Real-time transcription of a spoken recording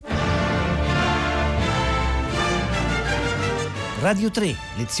Radio 3,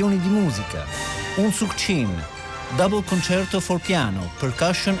 lezioni di musica. Unsuk Chin, double concerto for piano,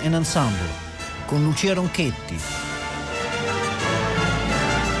 percussion and ensemble, con Lucia Ronchetti.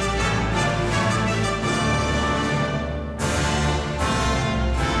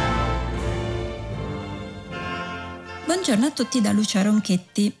 Buongiorno a tutti da Lucia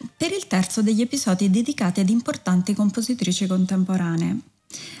Ronchetti per il terzo degli episodi dedicati ad importanti compositrici contemporanee.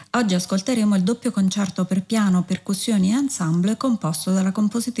 Oggi ascolteremo il doppio concerto per piano, percussioni e ensemble composto dalla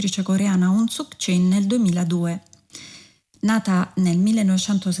compositrice coreana Unsuk Chin nel 2002. Nata nel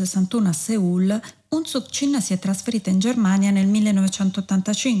 1961 a Seoul, Unsuk Chin si è trasferita in Germania nel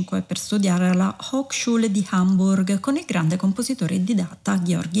 1985 per studiare alla Hochschule di Hamburg con il grande compositore e didatta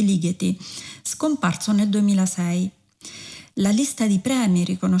György Ligeti, scomparso nel 2006. La lista di premi e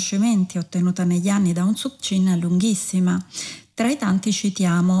riconoscimenti ottenuta negli anni da Unsuk Chin è lunghissima. Tra i tanti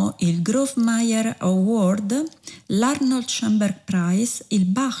citiamo il Grosvenor Award, l'Arnold Schoenberg Prize, il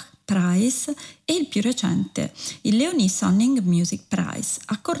Bach Prize e il più recente, il Léonie Sonning Music Prize,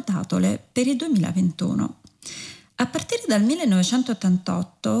 accordatole per il 2021. A partire dal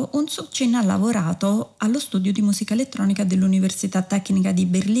 1988, Unsuk Chin ha lavorato allo studio di musica elettronica dell'Università Tecnica di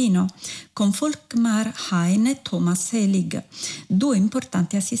Berlino con Volkmar Hein e Thomas Selig, due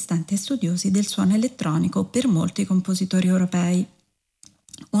importanti assistenti e studiosi del suono elettronico per molti compositori europei.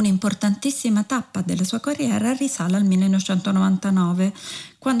 Un'importantissima tappa della sua carriera risale al 1999,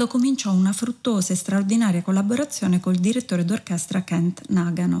 quando cominciò una fruttuosa e straordinaria collaborazione col direttore d'orchestra Kent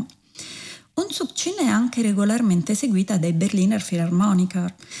Nagano. Unsuk Chin è anche regolarmente seguita dai Berliner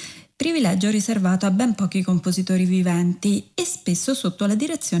Philharmoniker, privilegio riservato a ben pochi compositori viventi e spesso sotto la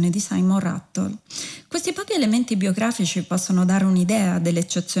direzione di Simon Rattle. Questi pochi elementi biografici possono dare un'idea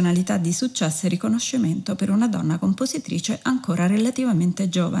dell'eccezionalità di successo e riconoscimento per una donna compositrice ancora relativamente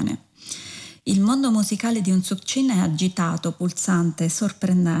giovane. Il mondo musicale di Unsuk Chin è agitato, pulsante e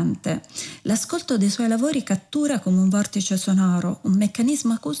sorprendente. L'ascolto dei suoi lavori cattura come un vortice sonoro, un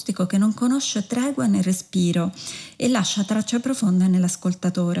meccanismo acustico che non conosce tregua né respiro e lascia tracce profonde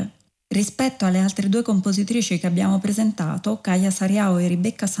nell'ascoltatore. Rispetto alle altre due compositrici che abbiamo presentato, Kaya Sariao e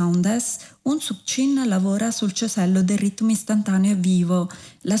Rebecca Saunders, Unsuk Chin lavora sul cesello del ritmo istantaneo e vivo.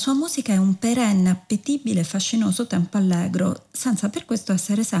 La sua musica è un perenne, appetibile e fascinoso tempo allegro, senza per questo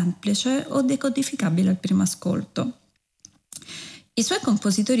essere semplice o decodificabile al primo ascolto. I suoi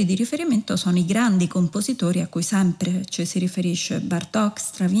compositori di riferimento sono i grandi compositori a cui sempre ci si riferisce: Bartók,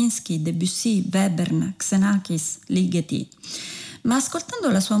 Stravinsky, Debussy, Webern, Xenakis, Ligeti. Ma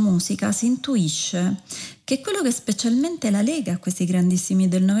ascoltando la sua musica si intuisce che quello che specialmente la lega a questi grandissimi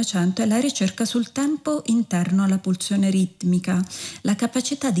del Novecento è la ricerca sul tempo interno alla pulsione ritmica, la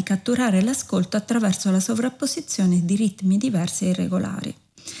capacità di catturare l'ascolto attraverso la sovrapposizione di ritmi diversi e irregolari.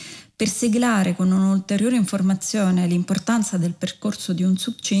 Per siglare con un'ulteriore informazione l'importanza del percorso di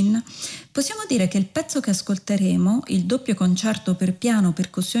Unsuk Chin, possiamo dire che il pezzo che ascolteremo, il doppio concerto per piano,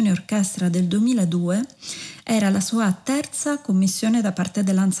 percussioni e orchestra del 2002, era la sua terza commissione da parte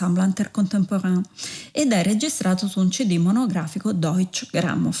dell'ensemble intercontemporain ed è registrato su un CD monografico Deutsche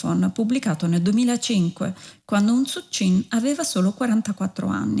Grammophon, pubblicato nel 2005, quando Unsuk Chin aveva solo 44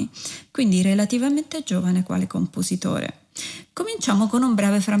 anni, quindi relativamente giovane quale compositore. Cominciamo con un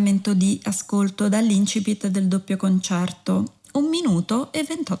breve frammento di ascolto dall'incipit del doppio concerto, 1 minuto e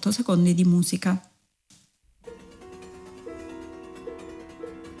 28 secondi di musica.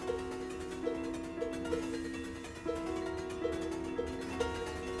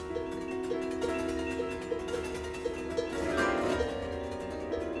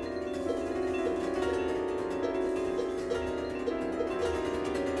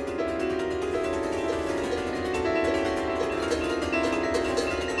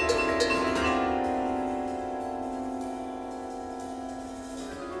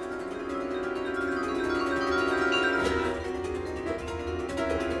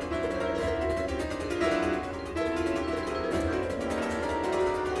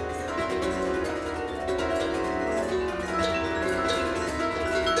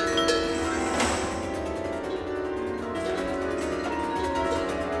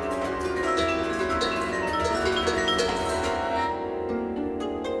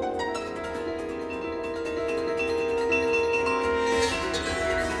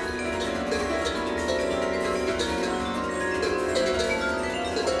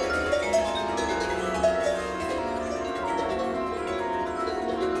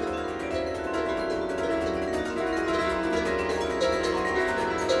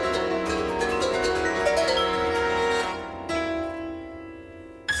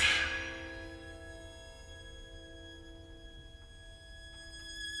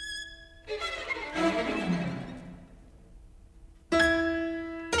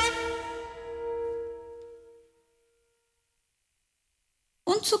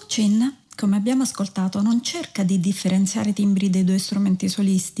 Unsuk Chin, come abbiamo ascoltato, non cerca di differenziare i timbri dei due strumenti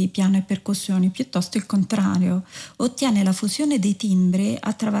solisti, piano e percussioni, piuttosto il contrario. Ottiene la fusione dei timbri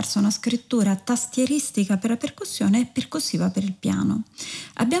attraverso una scrittura tastieristica per la percussione e percussiva per il piano.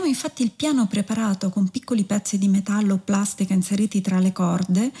 Abbiamo infatti il piano preparato con piccoli pezzi di metallo o plastica inseriti tra le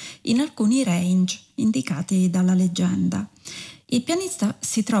corde in alcuni range indicati dalla leggenda. Il pianista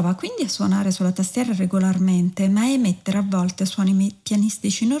si trova quindi a suonare sulla tastiera regolarmente, ma a emettere a volte suoni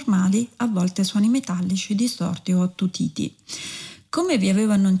pianistici normali, a volte suoni metallici, distorti o attutiti. Come vi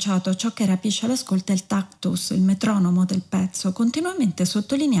avevo annunciato, ciò che rapisce l'ascolto è il tactus, il metronomo del pezzo, continuamente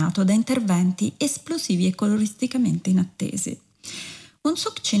sottolineato da interventi esplosivi e coloristicamente inattesi.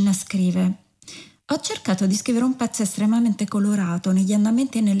 Unsuk Chin scrive: ho cercato di scrivere un pezzo estremamente colorato negli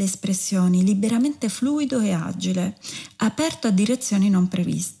andamenti e nelle espressioni, liberamente fluido e agile, aperto a direzioni non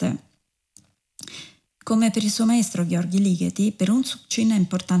previste. Come per il suo maestro Gheorghi Ligeti, per Unsuk Chin è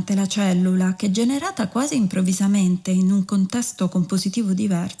importante la cellula che, generata quasi improvvisamente in un contesto compositivo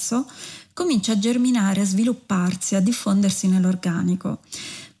diverso, comincia a germinare, a svilupparsi, a diffondersi nell'organico.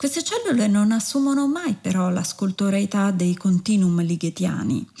 Queste cellule non assumono mai però la scultoreità dei continuum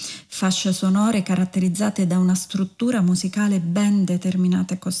lighetiani, fasce sonore caratterizzate da una struttura musicale ben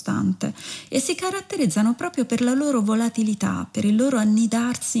determinata e costante, e si caratterizzano proprio per la loro volatilità, per il loro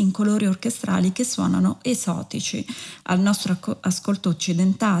annidarsi in colori orchestrali che suonano esotici al nostro ascolto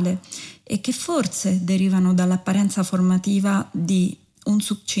occidentale e che forse derivano dall'apparenza formativa di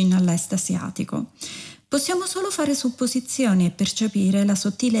Unsuk Chin all'est asiatico. Possiamo solo fare supposizioni e percepire la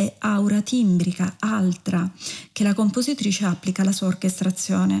sottile aura timbrica altra che la compositrice applica alla sua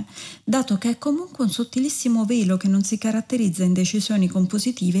orchestrazione, dato che è comunque un sottilissimo velo che non si caratterizza in decisioni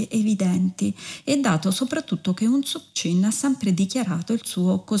compositive evidenti e dato soprattutto che Unsuk Chin ha sempre dichiarato il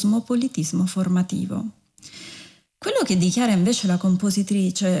suo cosmopolitismo formativo. Quello che dichiara invece la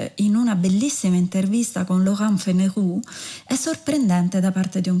compositrice in una bellissima intervista con Laurent Feneroux è sorprendente da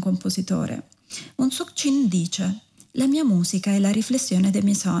parte di un compositore. Unsuk Chin dice: la mia musica è la riflessione dei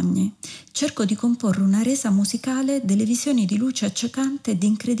miei sogni. Cerco di comporre una resa musicale delle visioni di luce accecante e di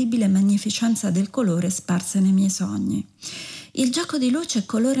incredibile magnificenza del colore sparse nei miei sogni. Il gioco di luce e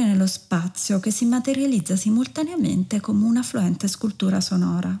colore nello spazio che si materializza simultaneamente come una fluente scultura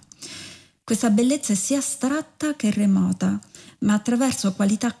sonora. Questa bellezza è sia astratta che remota, ma attraverso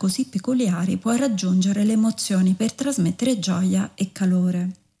qualità così peculiari può raggiungere le emozioni per trasmettere gioia e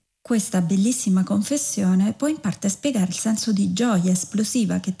calore. Questa bellissima confessione può in parte spiegare il senso di gioia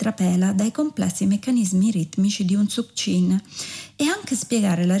esplosiva che trapela dai complessi meccanismi ritmici di Unsuk Chin e anche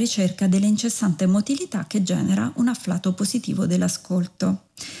spiegare la ricerca dell'incessante motilità che genera un afflato positivo dell'ascolto.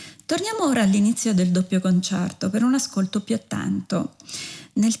 Torniamo ora all'inizio del doppio concerto per un ascolto più attento.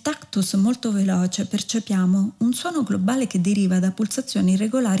 Nel tactus molto veloce percepiamo un suono globale che deriva da pulsazioni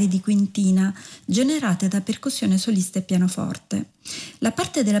regolari di quintina generate da percussione solista e pianoforte. La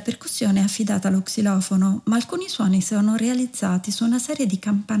parte della percussione è affidata allo xilofono, ma alcuni suoni sono realizzati su una serie di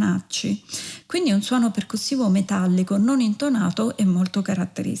campanacci, quindi un suono percussivo metallico non intonato e molto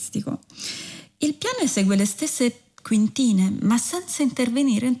caratteristico. Il piano esegue le stesse quintine, ma senza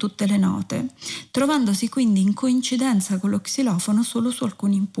intervenire in tutte le note, trovandosi quindi in coincidenza con lo xilofono solo su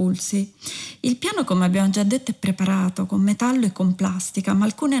alcuni impulsi. Il piano, come abbiamo già detto, è preparato con metallo e con plastica, ma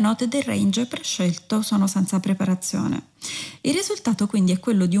alcune note del range prescelto sono senza preparazione. Il risultato quindi è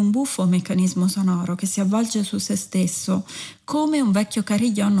quello di un buffo meccanismo sonoro che si avvolge su se stesso, come un vecchio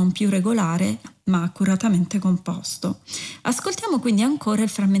carillon non più regolare ma accuratamente composto. Ascoltiamo quindi ancora il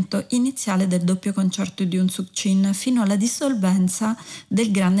frammento iniziale del doppio concerto di Unsuk Chin fino alla dissolvenza del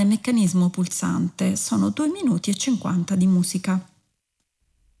grande meccanismo pulsante. Sono 2 minuti e 50 di musica.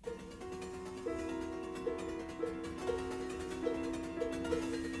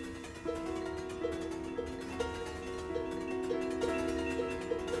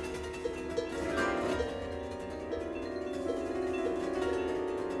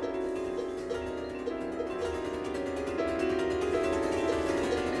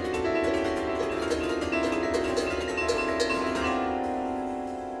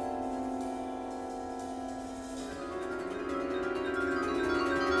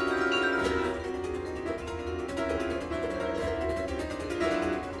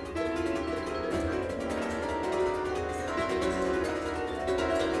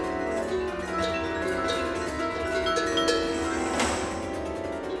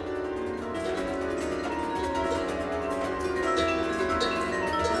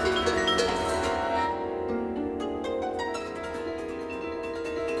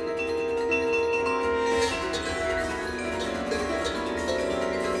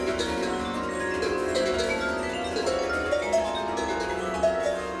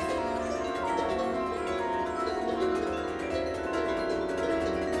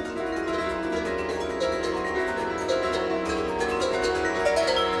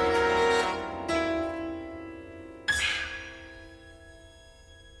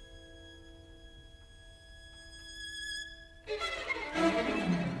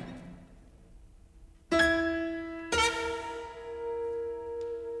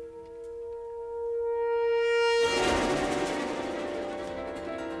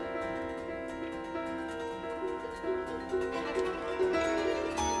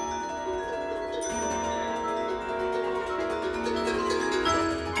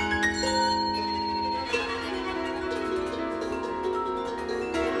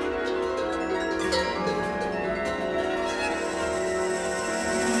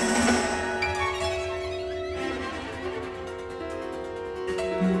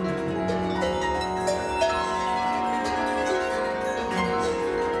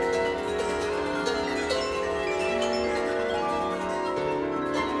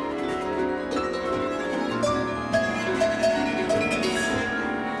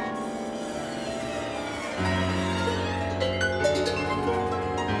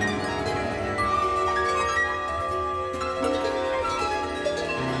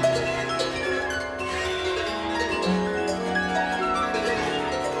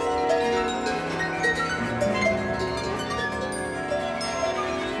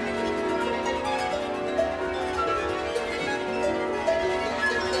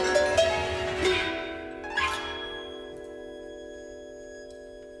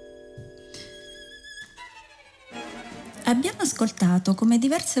 Abbiamo ascoltato come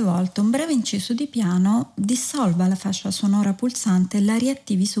diverse volte un breve inciso di piano dissolva la fascia sonora pulsante e la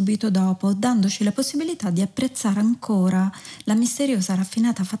riattivi subito dopo, dandoci la possibilità di apprezzare ancora la misteriosa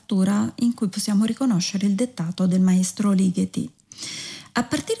raffinata fattura in cui possiamo riconoscere il dettato del maestro Ligeti. A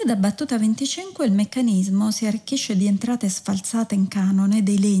partire da battuta 25 il meccanismo si arricchisce di entrate sfalsate in canone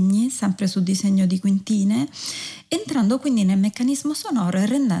dei legni, sempre su disegno di quintine, entrando quindi nel meccanismo sonoro e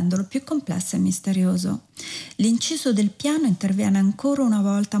rendendolo più complesso e misterioso. L'inciso del piano interviene ancora una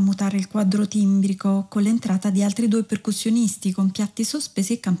volta a mutare il quadro timbrico con l'entrata di altri due percussionisti con piatti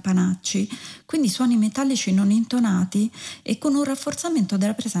sospesi e campanacci, quindi suoni metallici non intonati e con un rafforzamento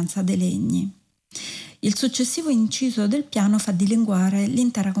della presenza dei legni. Il successivo inciso del piano fa dilinguare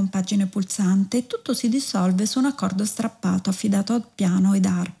l'intera compagine pulsante e tutto si dissolve su un accordo strappato affidato al piano ed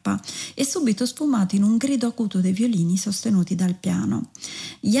arpa e subito sfumato in un grido acuto dei violini sostenuti dal piano.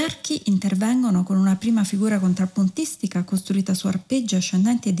 Gli archi intervengono con una prima figura contrappuntistica costruita su arpeggi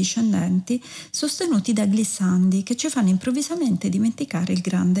ascendenti e discendenti sostenuti da glissandi che ci fanno improvvisamente dimenticare il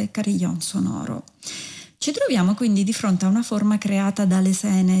grande carillon sonoro. Ci troviamo quindi di fronte a una forma creata da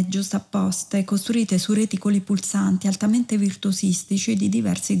lesene giustapposte, costruite su reticoli pulsanti altamente virtuosistici di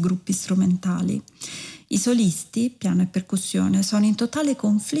diversi gruppi strumentali. I solisti, piano e percussione, sono in totale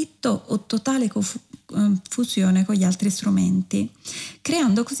conflitto o totale fusione con gli altri strumenti,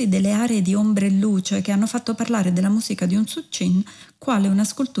 creando così delle aree di ombra e luce che hanno fatto parlare della musica di Unsuk Chin quale una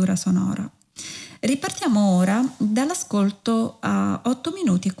scultura sonora. Ripartiamo ora dall'ascolto a 8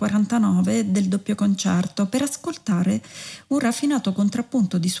 minuti e 49 del doppio concerto per ascoltare un raffinato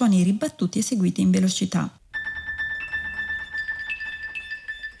contrappunto di suoni ribattuti eseguiti in velocità.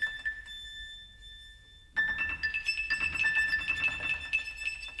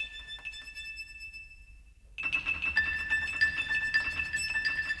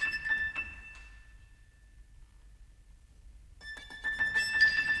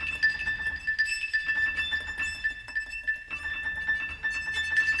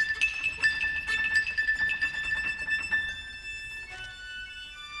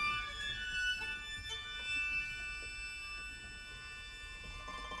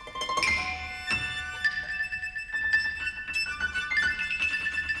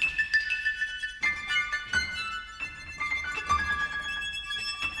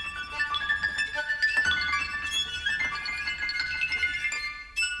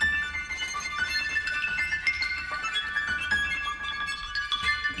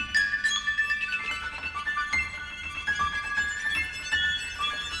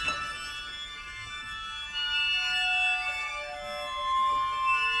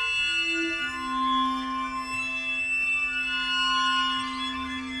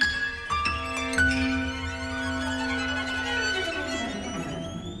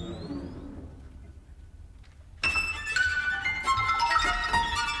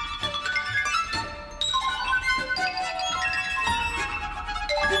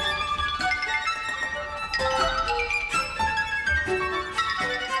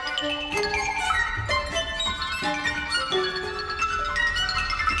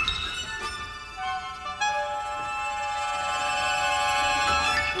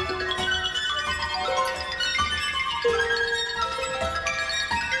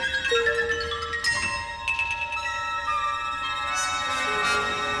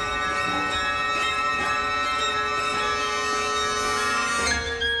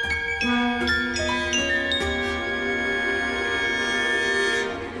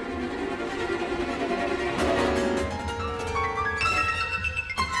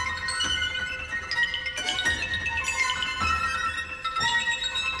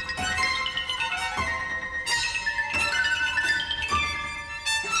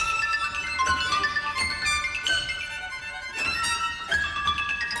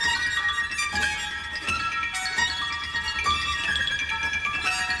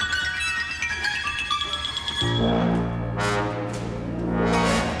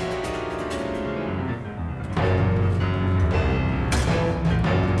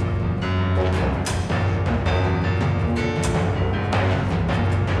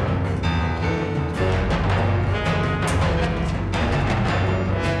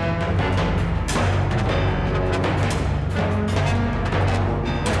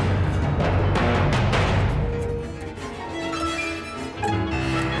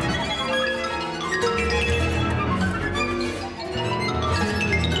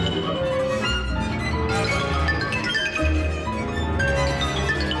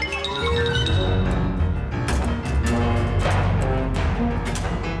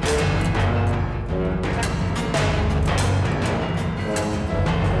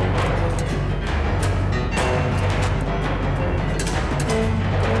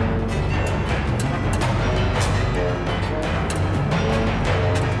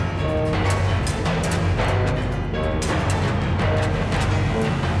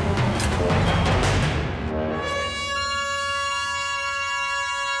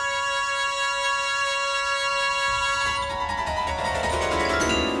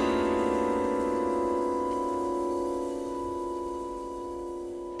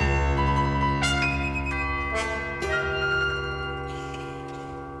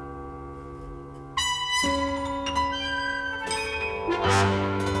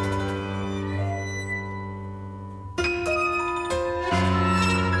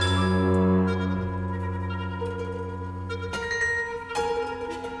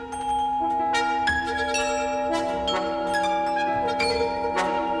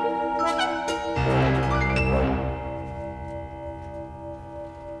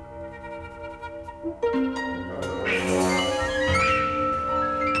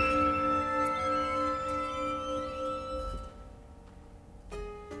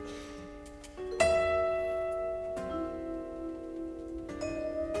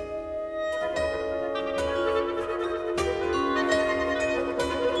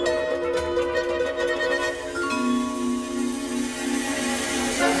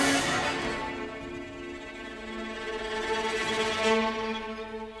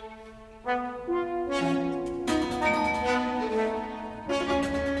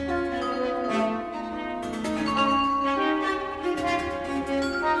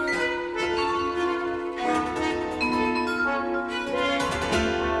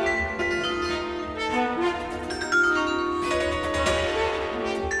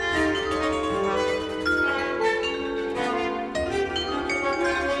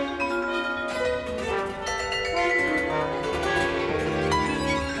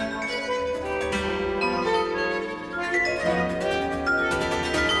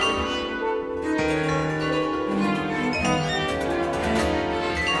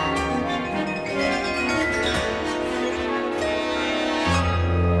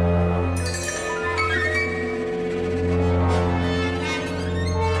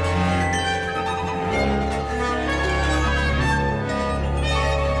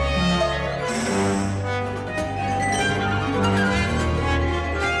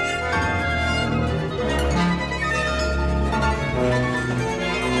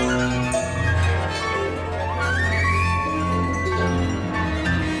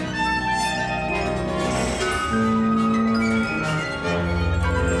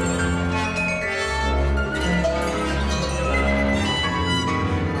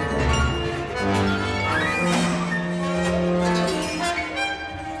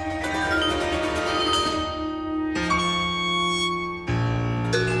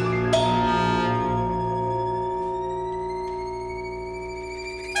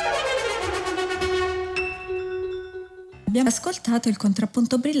 Abbiamo ascoltato il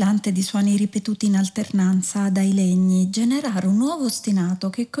contrappunto brillante di suoni ripetuti in alternanza dai legni generare un nuovo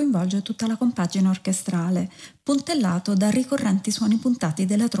ostinato che coinvolge tutta la compagine orchestrale, puntellato da ricorrenti suoni puntati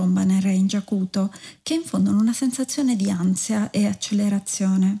della tromba nel range acuto, che infondono una sensazione di ansia e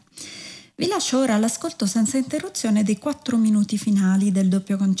accelerazione. Vi lascio ora all'ascolto senza interruzione dei 4 minuti finali del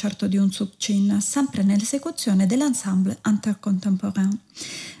doppio concerto di Unsuk Chin, sempre nell'esecuzione dell'ensemble intercontemporain.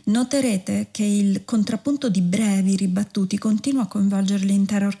 Noterete che il contrappunto di brevi ribattuti continua a coinvolgere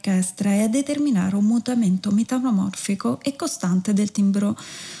l'intera orchestra e a determinare un mutamento metamorfico e costante del timbro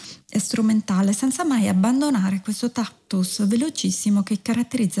strumentale, senza mai abbandonare questo tactus velocissimo che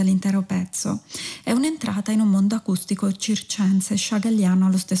caratterizza l'intero pezzo. È un'entrata in un mondo acustico circense e sciagalliano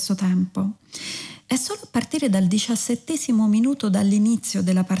allo stesso tempo. È solo a partire dal 17° minuto dall'inizio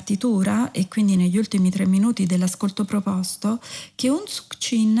della partitura, e quindi negli ultimi 3 minuti dell'ascolto proposto, che Unsuk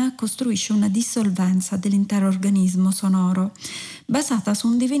Chin costruisce una dissolvenza dell'intero organismo sonoro, basata su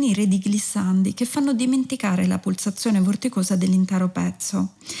un divenire di glissandi che fanno dimenticare la pulsazione vorticosa dell'intero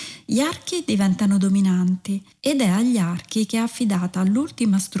pezzo. Gli archi diventano dominanti ed è agli archi che è affidata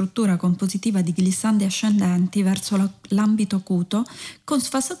l'ultima struttura compositiva di glissandi ascendenti verso l'ambito acuto con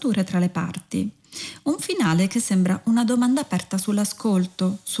sfasature tra le parti. Un finale che sembra una domanda aperta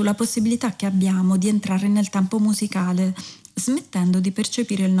sull'ascolto, sulla possibilità che abbiamo di entrare nel tempo musicale, smettendo di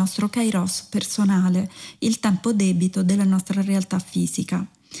percepire il nostro kairos personale, il tempo debito della nostra realtà fisica.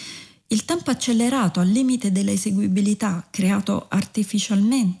 Il tempo accelerato al limite dell'eseguibilità, creato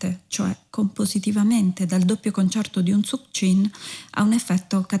artificialmente, cioè compositivamente, dal doppio concerto di Unsuk Chin, ha un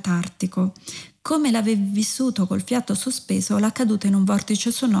effetto catartico. Come l'avevi vissuto col fiato sospeso, la caduta in un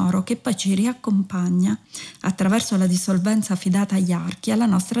vortice sonoro che poi ci riaccompagna, attraverso la dissolvenza affidata agli archi, alla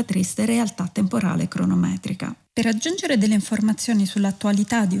nostra triste realtà temporale cronometrica. Per aggiungere delle informazioni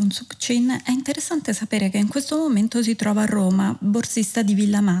sull'attualità di Unsuk Chin è interessante sapere che in questo momento si trova a Roma, borsista di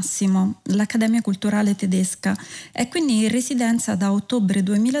Villa Massimo, l'Accademia Culturale Tedesca, è quindi in residenza da ottobre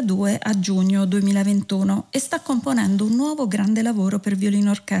 2002 a giugno 2021 e sta componendo un nuovo grande lavoro per violino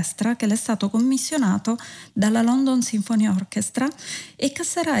orchestra che le è stato commissionato dalla London Symphony Orchestra e che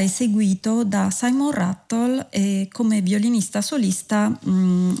sarà eseguito da Simon Rattle, e come violinista solista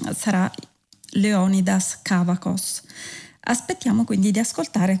sarà Leonidas Kavakos. Aspettiamo quindi di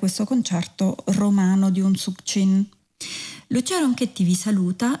ascoltare questo concerto romano di Unsuk Chin. Lucia Ronchetti vi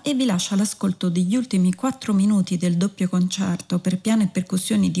saluta e vi lascia l'ascolto degli ultimi 4 minuti del doppio concerto per piano e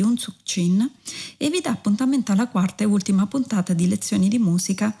percussioni di Unsuk Chin e vi dà appuntamento alla 4ª e ultima puntata di Lezioni di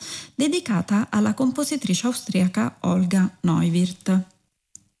musica dedicata alla compositrice austriaca Olga Neuwirth.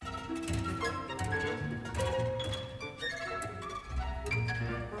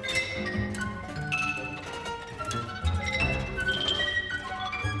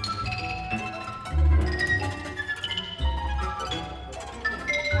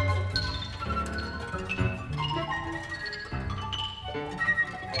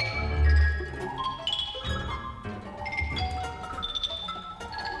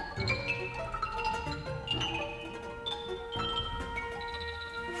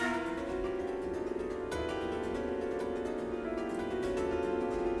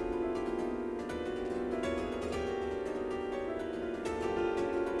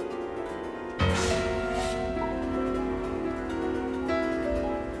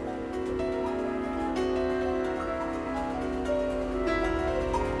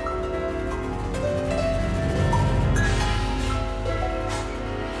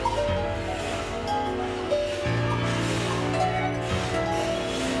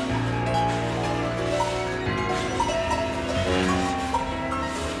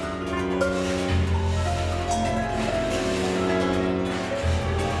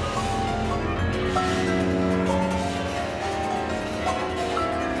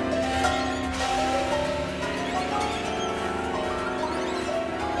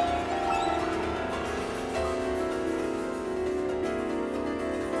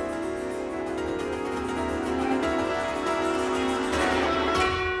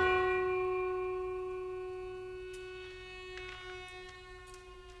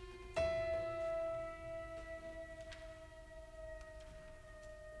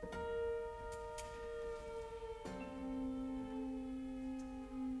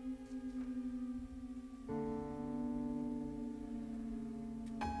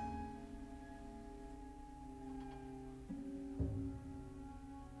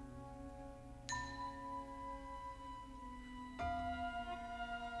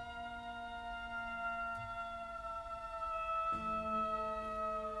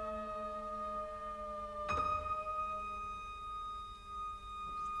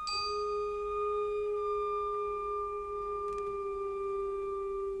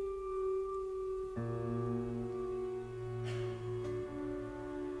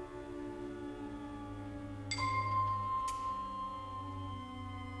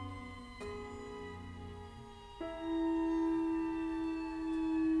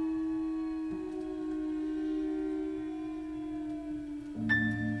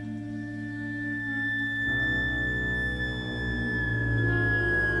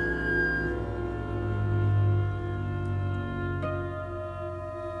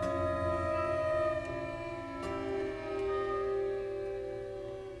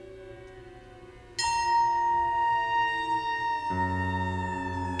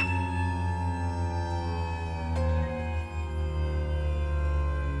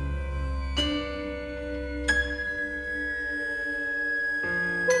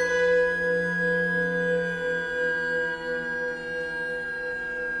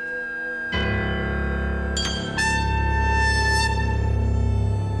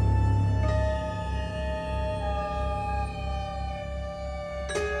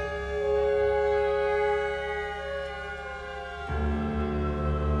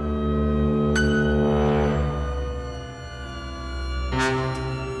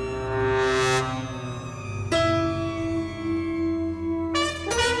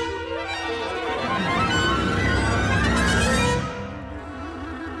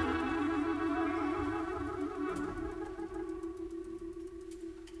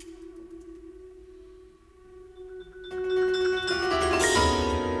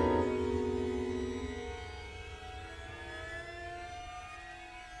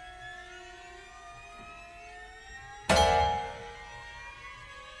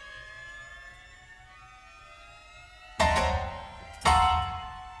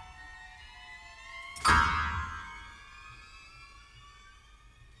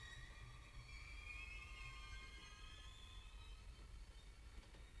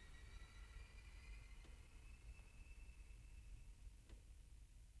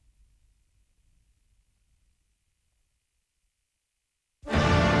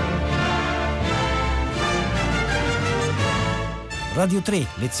 Radio 3,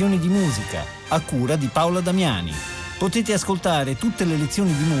 lezioni di musica, a cura di Paola Damiani. Potete ascoltare tutte le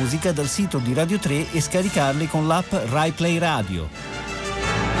lezioni di musica dal sito di Radio 3 e scaricarle con l'app Rai Play Radio.